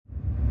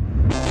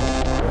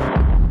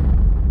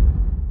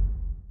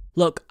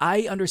Look,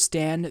 I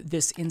understand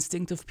this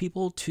instinct of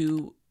people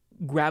to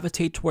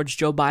gravitate towards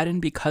Joe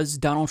Biden because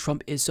Donald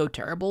Trump is so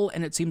terrible,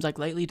 and it seems like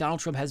lately Donald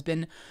Trump has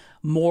been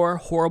more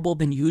horrible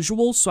than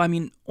usual. So, I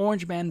mean,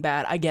 orange man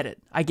bad, I get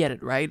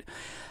it, right?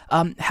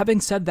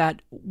 Having said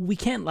that, we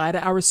can't lie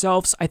to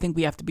ourselves. I think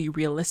we have to be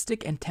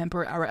realistic and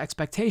temper our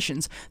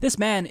expectations. This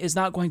man is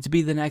not going to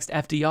be the next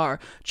FDR.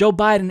 Joe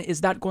Biden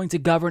is not going to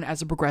govern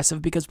as a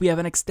progressive because we have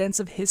an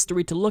extensive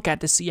history to look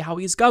at to see how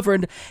he's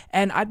governed,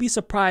 and I'd be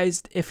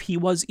surprised if he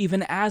was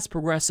even as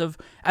progressive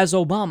as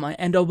Obama,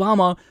 and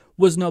Obama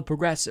was no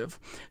progressive.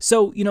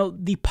 So,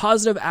 the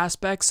positive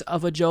aspects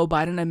of a Joe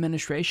Biden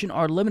administration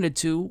are limited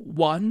to: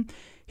 one,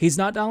 he's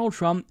not Donald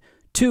Trump;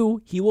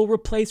 two, he will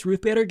replace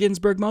Ruth Bader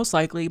Ginsburg most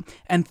likely;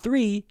 and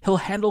three, he'll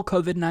handle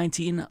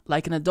COVID-19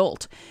 like an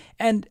adult.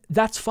 And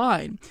that's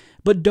fine,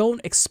 but don't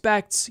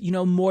expect,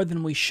 more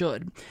than we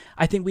should.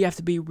 I think we have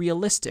to be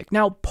realistic.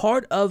 Now,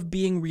 part of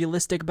being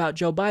realistic about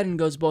Joe Biden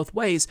goes both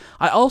ways.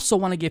 I also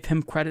want to give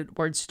him credit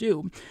where it's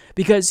due,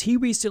 because he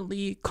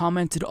recently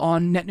commented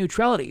on net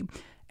neutrality.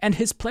 And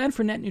his plan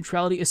for net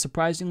neutrality is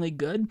surprisingly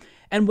good.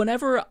 And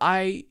whenever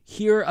I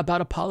hear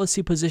about a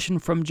policy position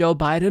from Joe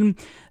Biden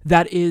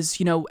that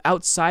is,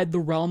 outside the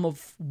realm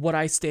of what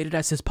I stated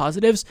as his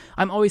positives,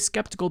 I'm always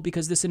skeptical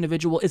because this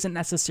individual isn't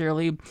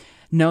necessarily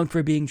known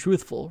for being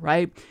truthful,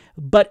 right?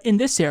 But in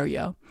this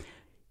area,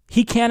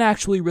 he can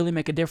actually really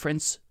make a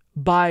difference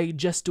by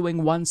just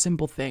doing one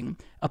simple thing: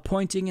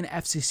 appointing an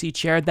FCC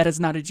chair that is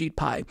not Ajit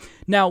Pai.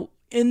 Now,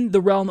 in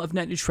the realm of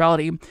net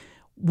neutrality,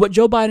 what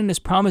Joe Biden is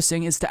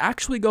promising is to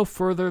actually go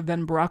further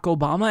than Barack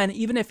Obama, and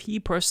even if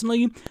he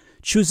personally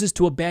chooses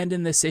to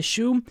abandon this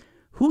issue,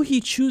 who he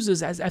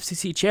chooses as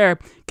FCC chair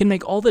can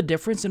make all the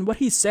difference. And what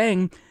he's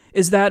saying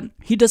is that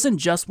he doesn't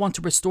just want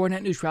to restore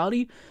net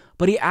neutrality,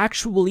 but he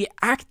actually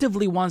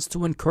actively wants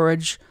to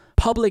encourage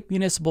public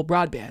municipal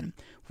broadband,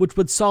 which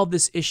would solve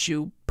this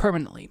issue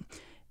permanently.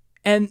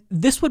 And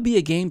this would be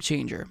a game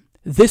changer.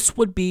 This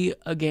would be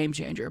a game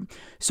changer.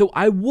 So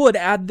I would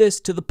add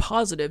this to the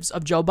positives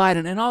of Joe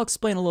Biden, and I'll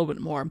explain a little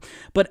bit more.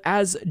 But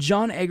as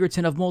John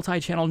Egerton of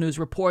Multi-Channel News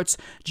reports,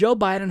 Joe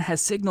Biden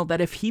has signaled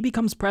that if he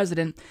becomes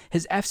president,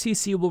 his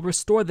FCC will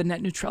restore the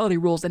net neutrality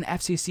rules and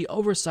FCC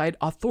oversight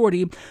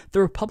authority the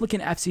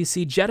Republican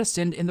FCC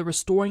jettisoned in the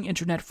Restoring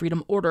Internet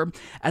Freedom Order,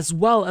 as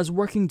well as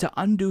working to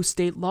undo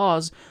state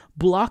laws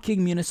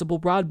blocking municipal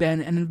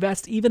broadband and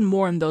invest even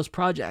more in those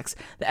projects.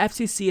 The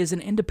FCC is an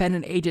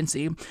independent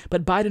agency,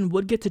 but Biden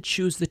would get to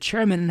choose the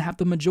chairman and have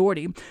the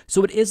majority,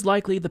 so it is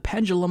likely the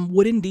pendulum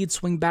would indeed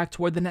swing back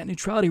toward the net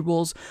neutrality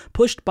rules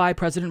pushed by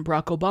President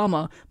Barack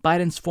Obama,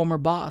 Biden's former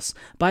boss.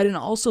 Biden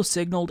also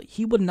signaled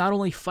he would not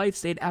only fight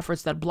state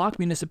efforts that block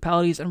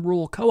municipalities and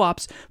rural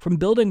co-ops from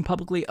building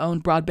publicly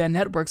owned broadband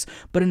networks,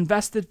 but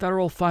invested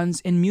federal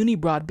funds in Muni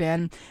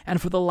Broadband and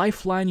for the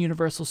Lifeline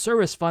Universal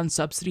Service Fund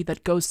subsidy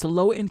that goes to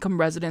low-income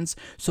residents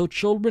so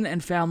children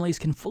and families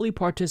can fully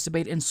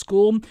participate in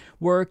school,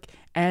 work,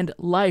 and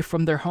life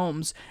from their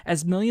homes.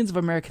 As millions of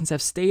Americans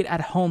have stayed at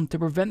home to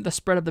prevent the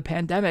spread of the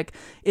pandemic,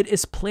 it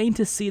is plain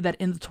to see that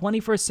in the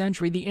 21st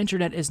century, the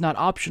internet is not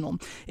optional.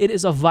 It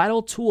is a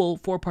vital tool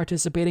for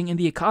participating in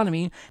the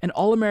economy, and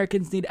all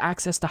Americans need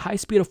access to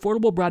high-speed,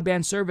 affordable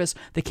broadband service,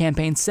 the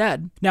campaign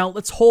said. Now,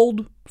 let's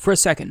hold for a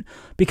second,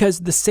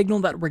 because the signal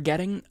that we're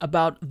getting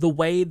about the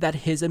way that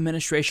his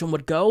administration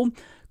would go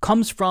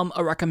comes from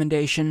a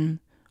recommendation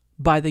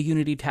by the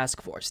Unity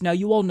Task Force. Now,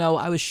 you all know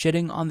I was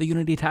shitting on the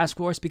Unity Task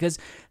Force because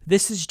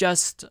this is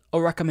just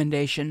a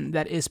recommendation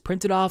that is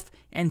printed off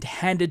and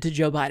handed to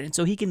Joe Biden,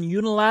 so he can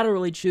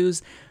unilaterally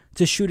choose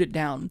to shoot it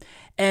down.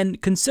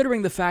 And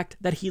considering the fact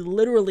that he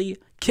literally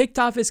kicked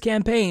off his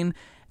campaign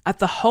at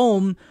the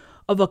home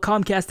of a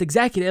Comcast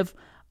executive,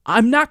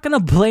 I'm not going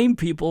to blame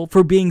people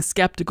for being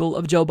skeptical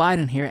of Joe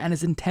Biden here and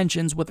his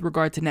intentions with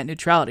regard to net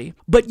neutrality.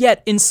 But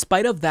yet, in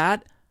spite of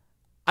that,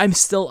 I'm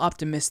still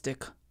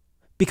optimistic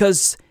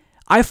because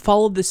I've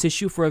followed this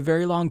issue for a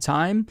very long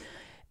time,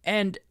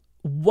 and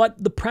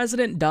what the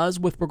president does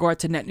with regard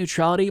to net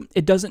neutrality,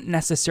 it doesn't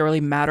necessarily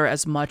matter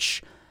as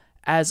much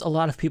as a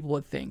lot of people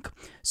would think.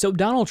 So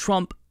Donald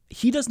Trump,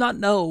 he does not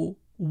know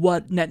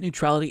what net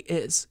neutrality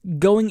is.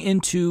 Going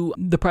into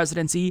the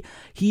presidency,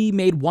 he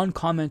made one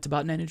comment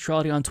about net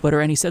neutrality on Twitter,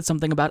 and he said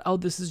something about, oh,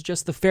 this is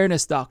just the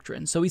fairness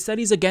doctrine. So he said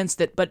he's against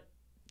it, but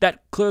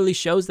that clearly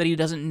shows that he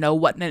doesn't know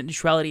what net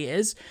neutrality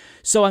is.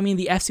 So, I mean,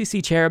 the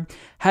FCC chair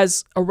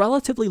has a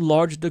relatively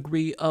large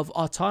degree of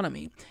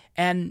autonomy.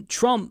 And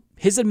Trump,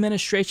 his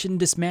administration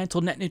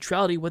dismantled net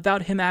neutrality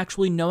without him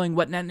actually knowing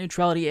what net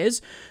neutrality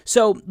is.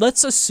 So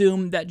let's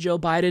assume that Joe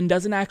Biden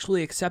doesn't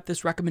actually accept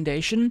this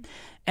recommendation.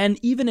 And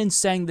even in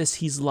saying this,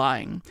 he's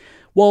lying.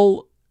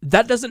 Well,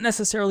 that doesn't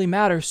necessarily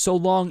matter so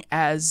long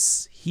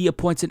as he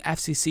appoints an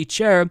FCC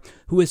chair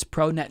who is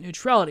pro-net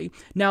neutrality.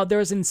 Now,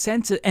 there's an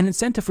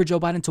incentive for Joe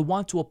Biden to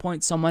want to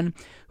appoint someone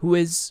who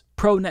is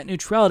pro-net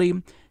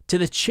neutrality to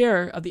the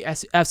chair of the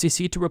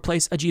FCC to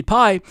replace Ajit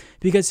Pai,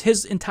 because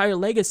his entire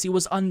legacy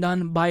was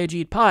undone by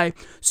Ajit Pai.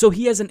 So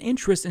he has an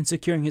interest in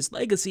securing his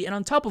legacy. And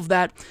on top of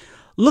that,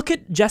 look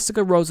at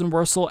Jessica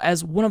Rosenworcel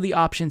as one of the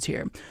options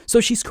here. So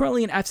she's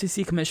currently an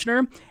FCC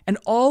commissioner, and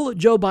all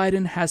Joe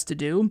Biden has to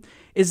do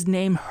is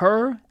name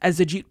her as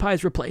Ajit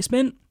Pai's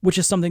replacement, which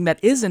is something that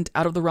isn't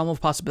out of the realm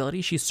of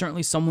possibility. She's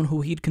certainly someone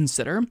who he'd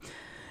consider,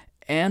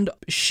 and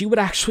she would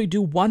actually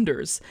do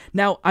wonders.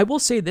 Now, I will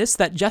say this,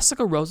 that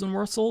Jessica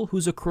Rosenworcel,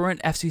 who's a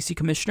current FCC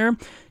commissioner,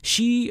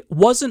 she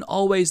wasn't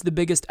always the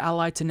biggest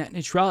ally to net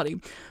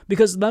neutrality.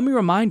 Because let me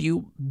remind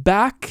you,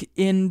 back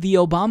in the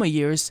Obama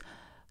years,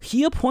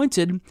 he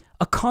appointed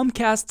a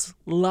Comcast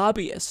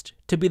lobbyist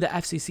to be the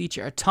FCC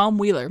chair, Tom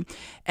Wheeler,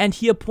 and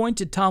he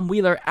appointed Tom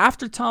Wheeler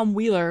after Tom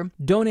Wheeler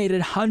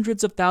donated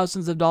hundreds of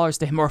thousands of dollars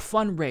to him, or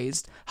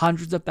fundraised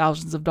hundreds of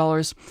thousands of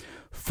dollars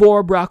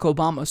for Barack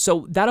Obama.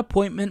 So that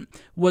appointment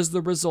was the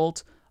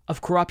result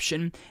of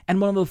corruption, and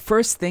one of the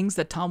first things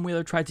that Tom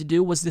Wheeler tried to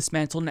do was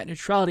dismantle net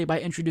neutrality by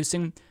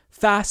introducing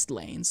fast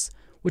lanes,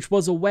 which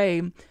was a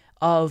way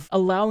of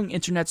allowing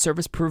internet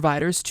service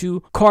providers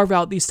to carve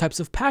out these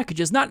types of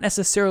packages, not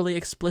necessarily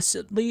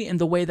explicitly in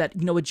the way that,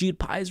 Ajit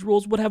Pai's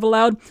rules would have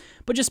allowed,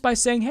 but just by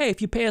saying, hey,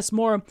 if you pay us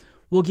more,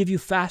 we'll give you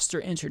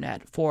faster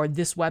internet for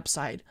this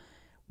website.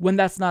 When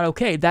that's not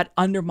okay, that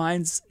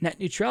undermines net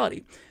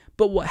neutrality.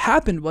 But what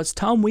happened was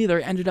Tom Wheeler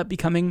ended up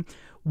becoming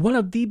one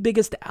of the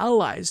biggest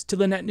allies to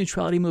the net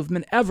neutrality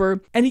movement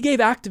ever, and he gave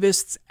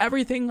activists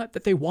everything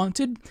that they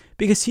wanted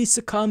because he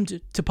succumbed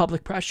to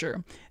public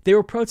pressure. They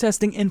were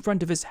protesting in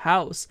front of his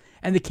house,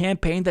 and the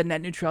campaign that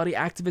net neutrality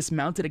activists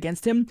mounted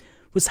against him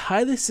was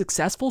highly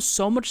successful,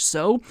 so much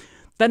so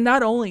that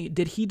not only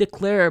did he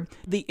declare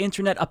the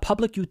internet a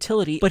public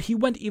utility, but he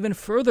went even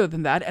further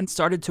than that and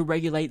started to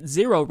regulate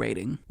zero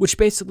rating, which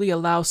basically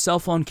allows cell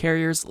phone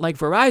carriers like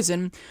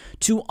Verizon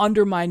to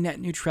undermine net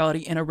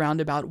neutrality in a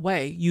roundabout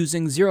way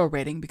using zero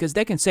rating, because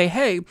they can say,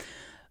 hey,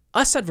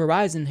 us at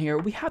Verizon here,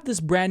 we have this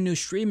brand new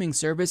streaming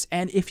service,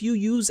 and if you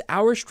use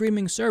our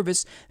streaming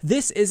service,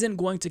 this isn't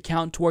going to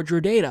count towards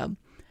your data.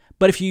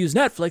 But if you use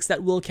Netflix,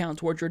 that will count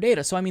towards your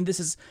data. So, I mean, this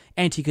is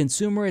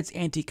anti-consumer, it's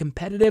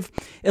anti-competitive.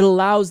 It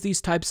allows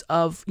these types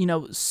of,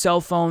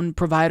 cell phone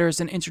providers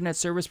and internet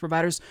service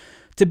providers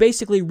to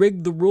basically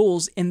rig the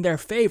rules in their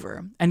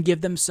favor and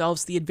give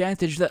themselves the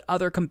advantage that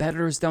other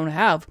competitors don't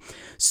have.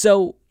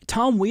 So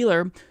Tom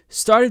Wheeler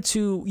started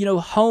to,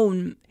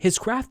 hone his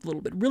craft a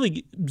little bit,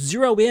 really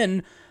zero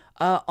in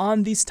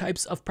on these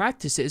types of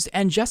practices.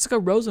 And Jessica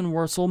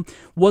Rosenworcel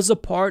was a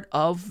part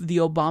of the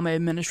Obama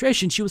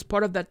administration. She was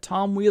part of that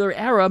Tom Wheeler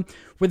era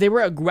where they were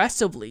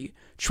aggressively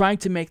trying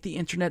to make the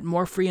internet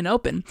more free and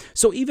open.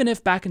 So even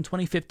if back in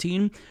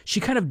 2015, she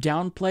kind of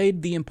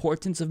downplayed the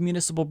importance of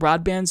municipal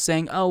broadband,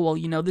 saying, oh,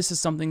 well, this is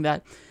something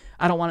that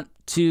I don't want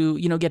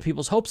to, get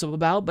people's hopes up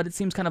about, but it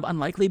seems kind of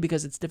unlikely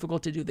because it's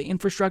difficult to do the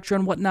infrastructure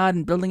and whatnot,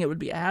 and building it would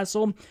be a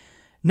hassle.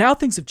 Now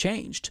things have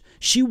changed.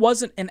 She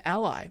wasn't an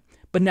ally,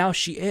 but now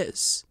she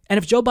is. And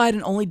if Joe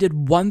Biden only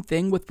did one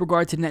thing with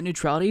regard to net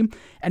neutrality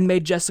and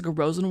made Jessica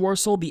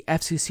Rosenworcel the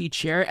FCC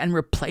chair and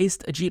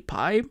replaced Ajit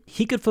Pai,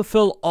 he could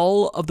fulfill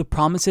all of the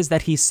promises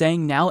that he's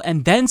saying now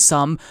and then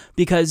some,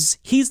 because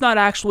he's not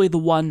actually the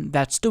one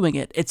that's doing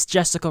it. It's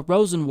Jessica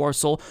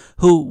Rosenworcel,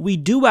 who we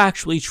do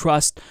actually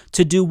trust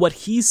to do what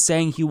he's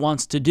saying he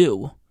wants to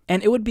do.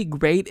 And it would be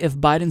great if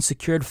Biden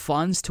secured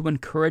funds to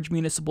encourage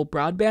municipal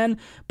broadband,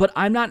 but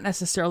I'm not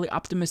necessarily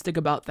optimistic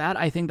about that.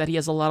 I think that he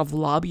has a lot of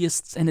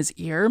lobbyists in his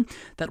ear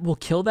that will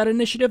kill that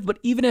initiative. But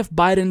even if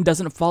Biden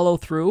doesn't follow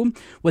through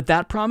with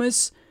that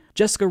promise,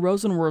 Jessica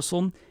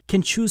Rosenworcel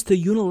can choose to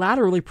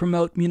unilaterally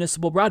promote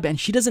municipal broadband.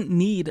 She doesn't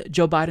need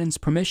Joe Biden's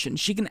permission.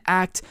 She can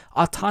act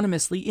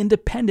autonomously,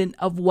 independent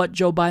of what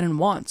Joe Biden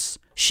wants.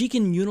 She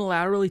can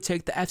unilaterally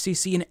take the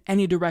FCC in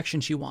any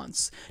direction she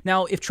wants.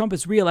 Now, if Trump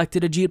is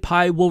reelected, Ajit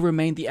Pai will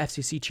remain the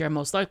FCC chair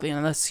most likely,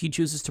 unless he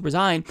chooses to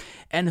resign.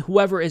 And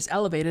whoever is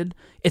elevated,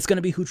 it's going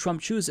to be who Trump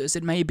chooses.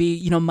 It may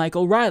be, Mike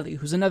O'Reilly,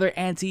 who's another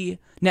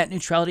anti-net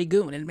neutrality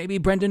goon. And maybe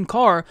Brendan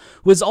Carr,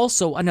 who is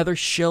also another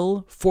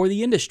shill for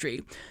the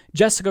industry.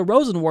 Jessica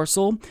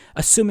Rosenworcel,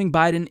 assuming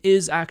Biden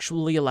is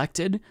actually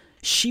elected,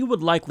 she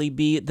would likely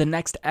be the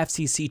next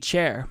FCC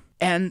chair.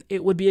 And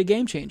it would be a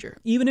game changer.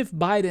 Even if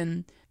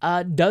Biden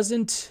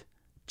doesn't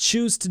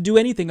choose to do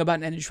anything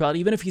about net neutrality,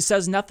 even if he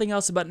says nothing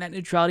else about net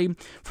neutrality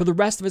for the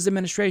rest of his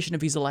administration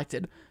if he's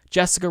elected,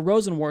 Jessica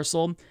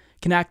Rosenworcel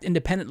can act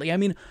independently. I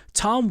mean,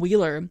 Tom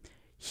Wheeler,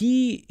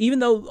 even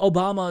though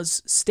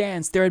Obama's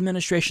stance, their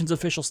administration's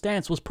official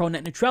stance was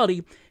pro-net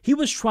neutrality, he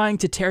was trying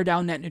to tear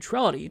down net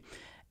neutrality.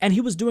 And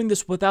he was doing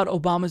this without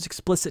Obama's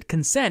explicit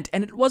consent.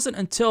 And it wasn't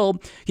until,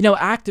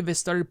 activists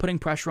started putting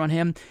pressure on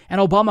him and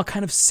Obama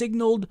kind of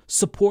signaled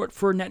support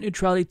for net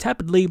neutrality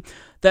tepidly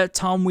that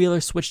Tom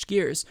Wheeler switched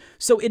gears.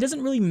 So it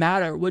doesn't really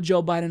matter what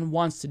Joe Biden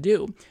wants to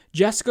do.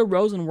 Jessica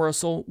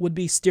Rosenworcel would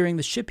be steering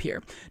the ship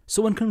here.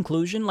 So in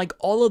conclusion,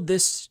 all of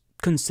this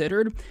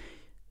considered,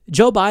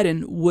 Joe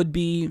Biden would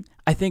be,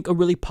 I think, a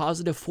really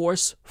positive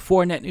force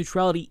for net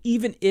neutrality,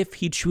 even if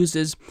he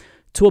chooses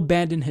to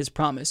abandon his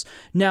promise.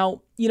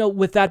 Now,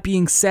 with that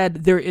being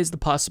said, there is the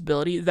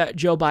possibility that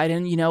Joe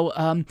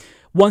Biden,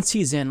 once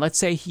he's in, let's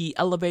say he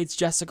elevates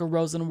Jessica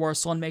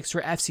Rosenworcel and makes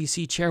her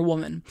FCC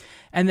chairwoman,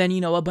 and then,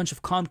 a bunch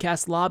of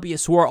Comcast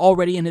lobbyists who are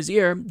already in his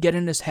ear get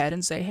in his head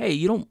and say, hey,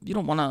 you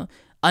don't want to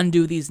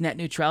undo these net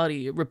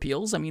neutrality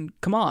repeals. I mean,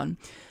 come on.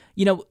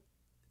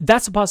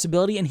 That's a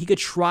possibility, and he could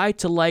try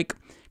to,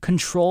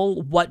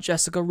 control what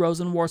Jessica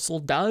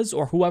Rosenworcel does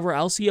or whoever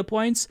else he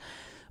appoints.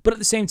 But at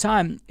the same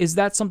time, is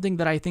that something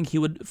that I think he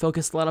would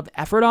focus a lot of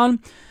effort on?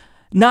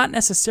 Not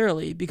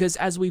necessarily, because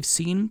as we've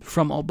seen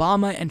from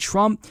Obama and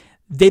Trump,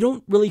 they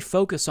don't really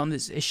focus on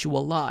this issue a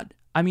lot.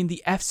 I mean,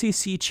 the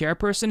FCC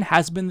chairperson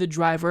has been the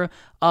driver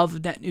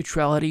of net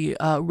neutrality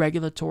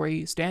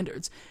regulatory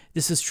standards.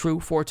 This is true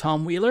for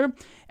Tom Wheeler,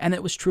 and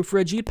it was true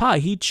for Ajit Pai.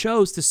 He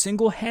chose to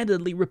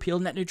single-handedly repeal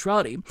net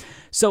neutrality.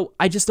 So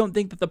I just don't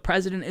think that the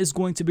president is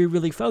going to be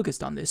really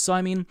focused on this. So,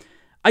 I mean,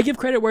 I give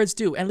credit where it's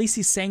due. At least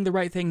he's saying the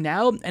right thing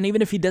now, and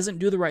even if he doesn't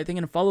do the right thing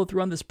and follow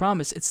through on this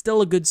promise, it's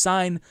still a good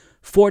sign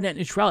for net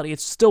neutrality.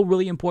 It's still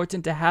really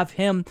important to have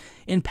him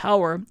in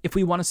power if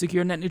we want to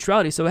secure net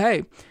neutrality. So,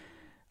 hey,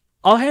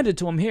 I'll hand it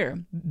to him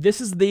here.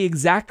 This is the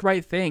exact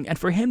right thing. And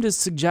for him to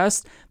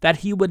suggest that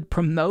he would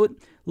promote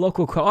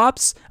local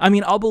co-ops, I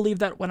mean, I'll believe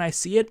that when I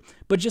see it,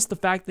 but just the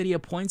fact that he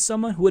appoints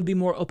someone who would be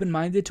more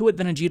open-minded to it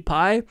than Ajit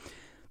Pai,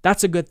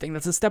 that's a good thing.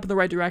 That's a step in the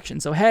right direction.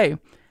 So, hey,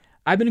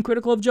 I've been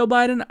critical of Joe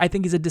Biden. I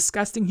think he's a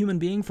disgusting human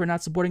being for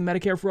not supporting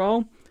Medicare for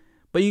all,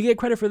 but you get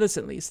credit for this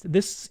at least.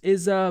 This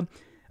is a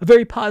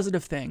very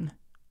positive thing.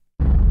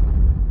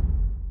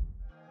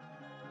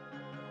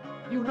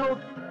 You know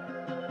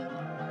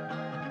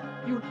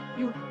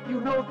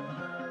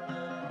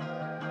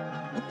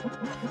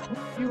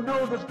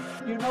the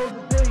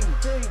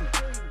thing.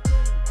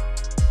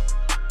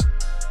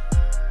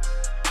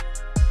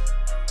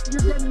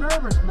 You're getting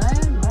nervous,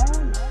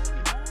 man.